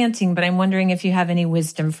I'm ranting, but I'm wondering if you have any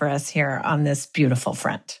wisdom for us here on this beautiful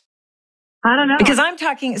front. I don't know. Because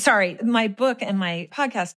my book and my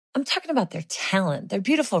podcast, I'm talking about their talent, their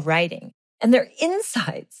beautiful writing, and their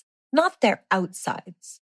insides, not their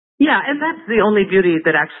outsides. Yeah, and that's the only beauty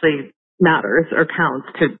that actually matters or counts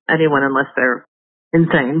to anyone, unless they're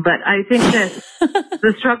insane. But I think that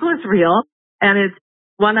the struggle is real, and it's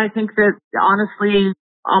one I think that honestly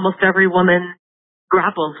almost every woman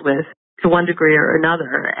grapples with to one degree or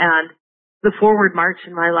another. And the forward march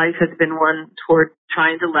in my life has been one toward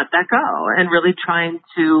trying to let that go and really trying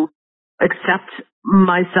to accept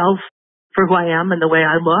myself for who I am and the way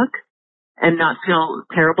I look and not feel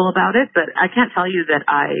terrible about it. But I can't tell you that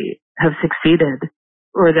I have succeeded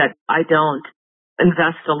or that I don't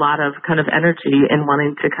invest a lot of kind of energy in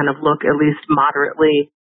wanting to kind of look at least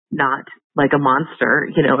moderately not like a monster,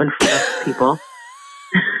 in front of people.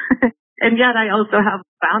 And yet I also have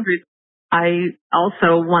boundaries. I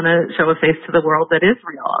also want to show a face to the world that is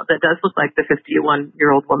real, that does look like the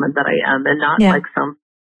 51-year-old woman that I am and not like some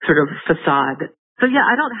sort of facade. So yeah,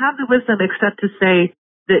 I don't have the wisdom except to say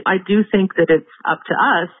that I do think that it's up to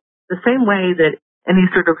us, the same way that any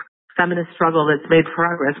sort of feminist struggle that's made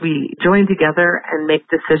progress, we join together and make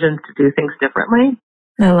decisions to do things differently.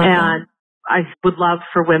 And I would love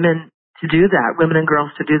for women to do that, women and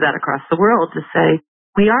girls to do that across the world, to say,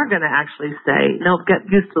 we are going to actually say, no, get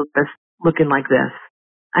used to this looking like this.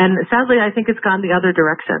 And sadly, I think it's gone the other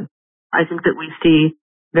direction. I think that we see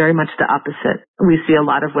very much the opposite. We see a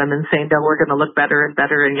lot of women saying, no, we're going to look better and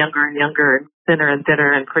better and younger and thinner and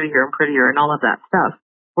thinner and prettier and all of that stuff.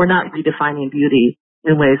 We're not redefining beauty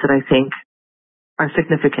in ways that I think are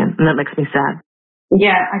significant, and that makes me sad.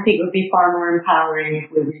 Yeah, I think it would be far more empowering if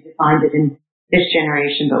we redefined it in this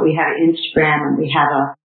generation, but we have Instagram and we have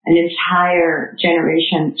an entire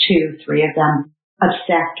generation, 2, 3 of them,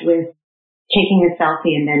 obsessed with taking a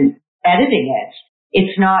selfie and then editing it.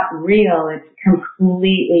 It's not real. It's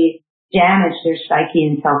completely damaged their psyche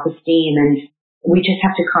and self-esteem, and we just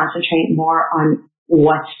have to concentrate more on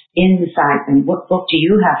what's inside them. What book do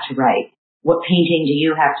you have to write? What painting do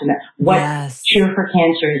you have to make? What cure for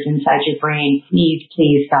cancer is inside your brain? Please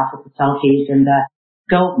stop with the selfies and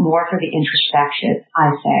go more for the introspection, I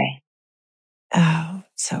say. Oh,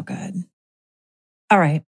 so good. All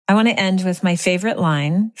right. I want to end with my favorite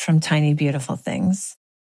line from Tiny Beautiful Things.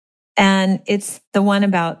 And it's the one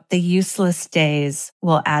about the useless days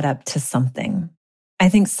will add up to something. I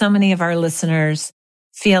think so many of our listeners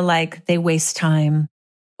feel like they waste time,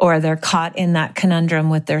 or they're caught in that conundrum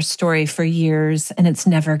with their story for years and it's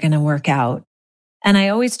never going to work out. And I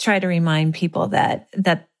always try to remind people that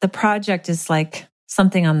the project is like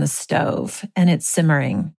something on the stove and it's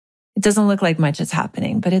simmering. It doesn't look like much is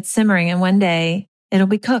happening, but it's simmering, and one day it'll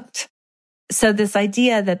be cooked. So this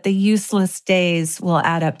idea that the useless days will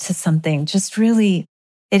add up to something just really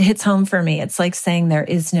it hits home for me. It's like saying there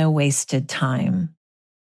is no wasted time.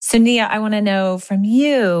 So Nia, I want to know from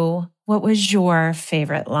you, what was your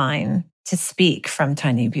favorite line to speak from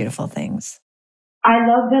Tiny Beautiful Things? I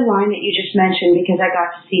love the line that you just mentioned because I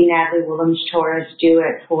got to see Natalie Williams-Torres do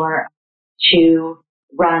it for 2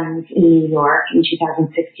 runs in New York in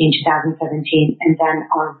 2016, 2017, and then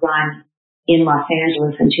our run in Los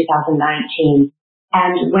Angeles in 2019.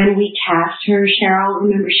 And when we cast her, Cheryl,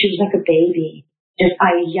 remember, she was like a baby, just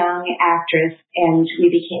a young actress, and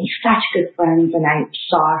we became such good friends, and I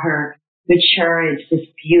saw her mature into this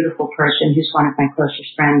beautiful person who's one of my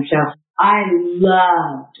closest friends. So I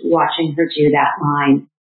loved watching her do that line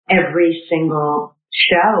every single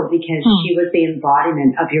show because she was the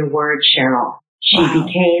embodiment of your word, Cheryl. She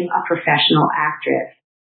became a professional actress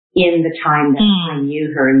in the time that I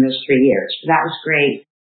knew her in those 3 years. So that was great.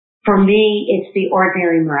 For me, it's the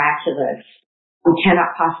ordinary miraculous. We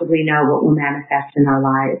cannot possibly know what will manifest in our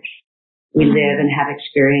lives. We live and have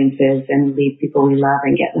experiences and leave people we love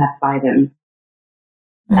and get left by them.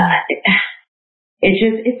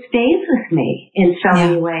 It stays with me in so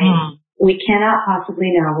many ways. We cannot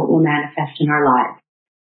possibly know what will manifest in our lives.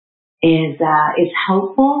 It's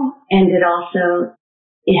hopeful, and it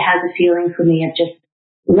has a feeling for me of just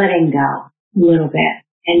letting go a little bit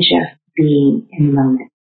and just being in the moment.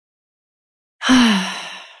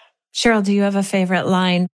 Cheryl, do you have a favorite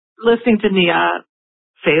line? Listening to Nia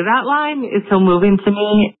say that line is so moving to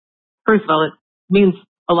me. First of all, it means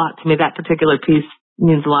a lot to me. That particular piece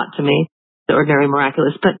means a lot to me, the ordinary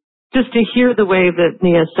miraculous. But just to hear the way that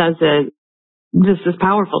Nia says it, just is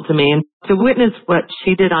powerful to me. And to witness what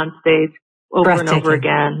she did on stage over and over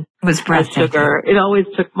again was breathtaking. Sugar, it always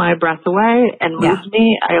took my breath away and moved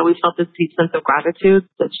me. I always felt this deep sense of gratitude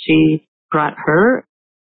that she brought her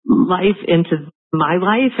life into my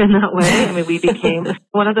life in that way. I mean, we became,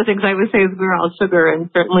 one of the things I would say is we were all sugar, and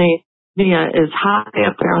certainly Nia is high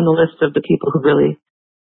up there on the list of the people who really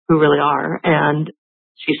are. And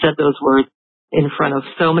she said those words in front of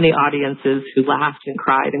so many audiences who laughed and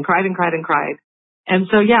cried and cried and cried and cried. And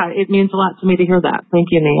so, it means a lot to me to hear that.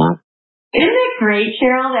 Thank you, Nia. Isn't it great,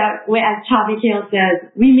 Cheryl, that as Tommy Kail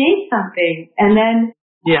says, we made something, and then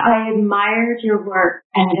I admired your work,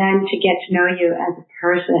 and then to get to know you as a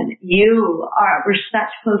person. We're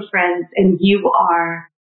such close friends, and you are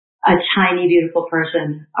a tiny, beautiful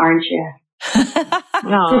person, aren't you?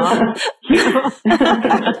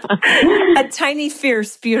 A tiny,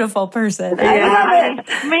 fierce, beautiful person. Yeah.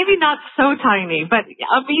 Maybe not so tiny, but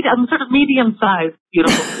I'm sort of medium-sized,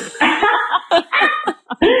 beautiful.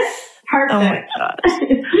 Perfect. Oh my gosh.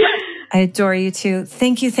 I adore you too.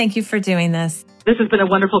 Thank you for doing this. This has been a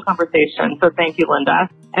wonderful conversation. So thank you, Linda.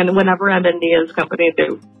 And whenever I'm in Nia's company,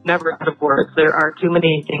 they're never out of words. There are too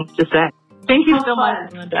many things to say. Thank you so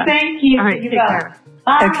much, Linda. Thank you. All right, take care.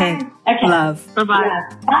 Bye. Okay. Love. Bye-bye. Yeah.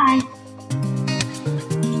 Bye.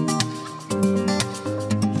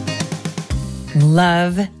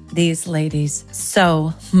 Love these ladies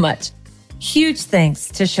so much. Huge thanks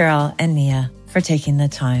to Cheryl and Nia for taking the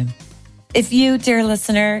time. If you, dear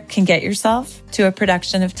listener, can get yourself to a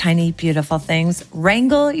production of Tiny Beautiful Things,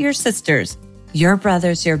 wrangle your sisters, your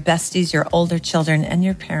brothers, your besties, your older children, and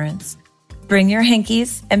your parents. Bring your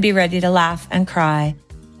hankies and be ready to laugh and cry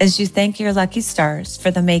as you thank your lucky stars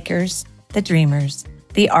for the makers, the dreamers,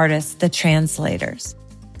 the artists, the translators,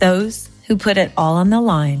 those who put it all on the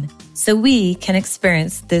line so we can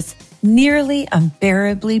experience this nearly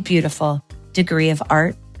unbearably beautiful degree of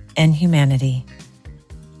art and humanity.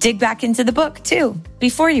 Dig back into the book, too,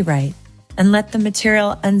 before you write, and let the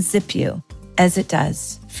material unzip you, as it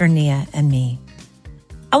does for Nia and me.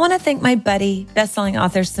 I want to thank my buddy, bestselling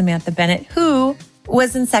author Samantha Bennett, who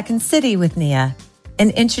was in Second City with Nia and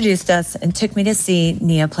introduced us and took me to see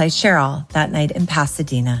Nia play Cheryl that night in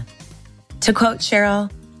Pasadena. To quote Cheryl,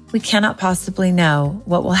 we cannot possibly know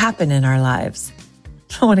what will happen in our lives.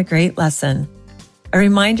 What a great lesson. A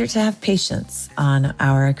reminder to have patience on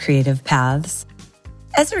our creative paths.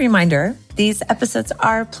 As a reminder, these episodes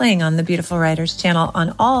are playing on the Beautiful Writers channel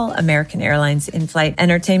on all American Airlines in-flight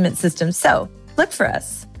entertainment systems. So look for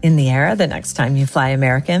us in the air the next time you fly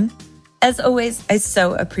American. As always, I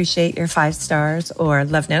so appreciate your 5 stars or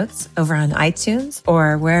love notes over on iTunes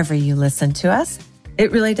or wherever you listen to us.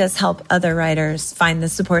 It really does help other writers find the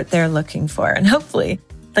support they're looking for, and hopefully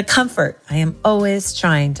the comfort I am always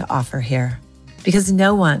trying to offer here, because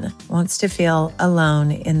no one wants to feel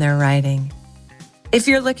alone in their writing. If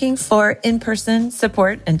you're looking for in-person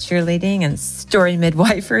support and cheerleading and story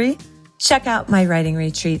midwifery, check out my writing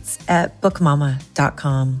retreats at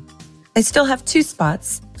bookmama.com. I still have 2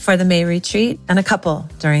 spots for the May retreat and a couple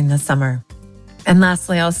during the summer. And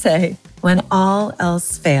lastly, I'll say, when all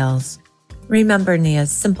else fails, remember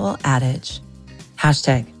Nia's simple adage,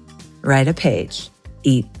 #write a page,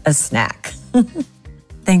 eat a snack.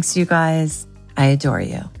 Thanks, you guys. I adore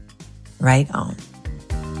you. Right on.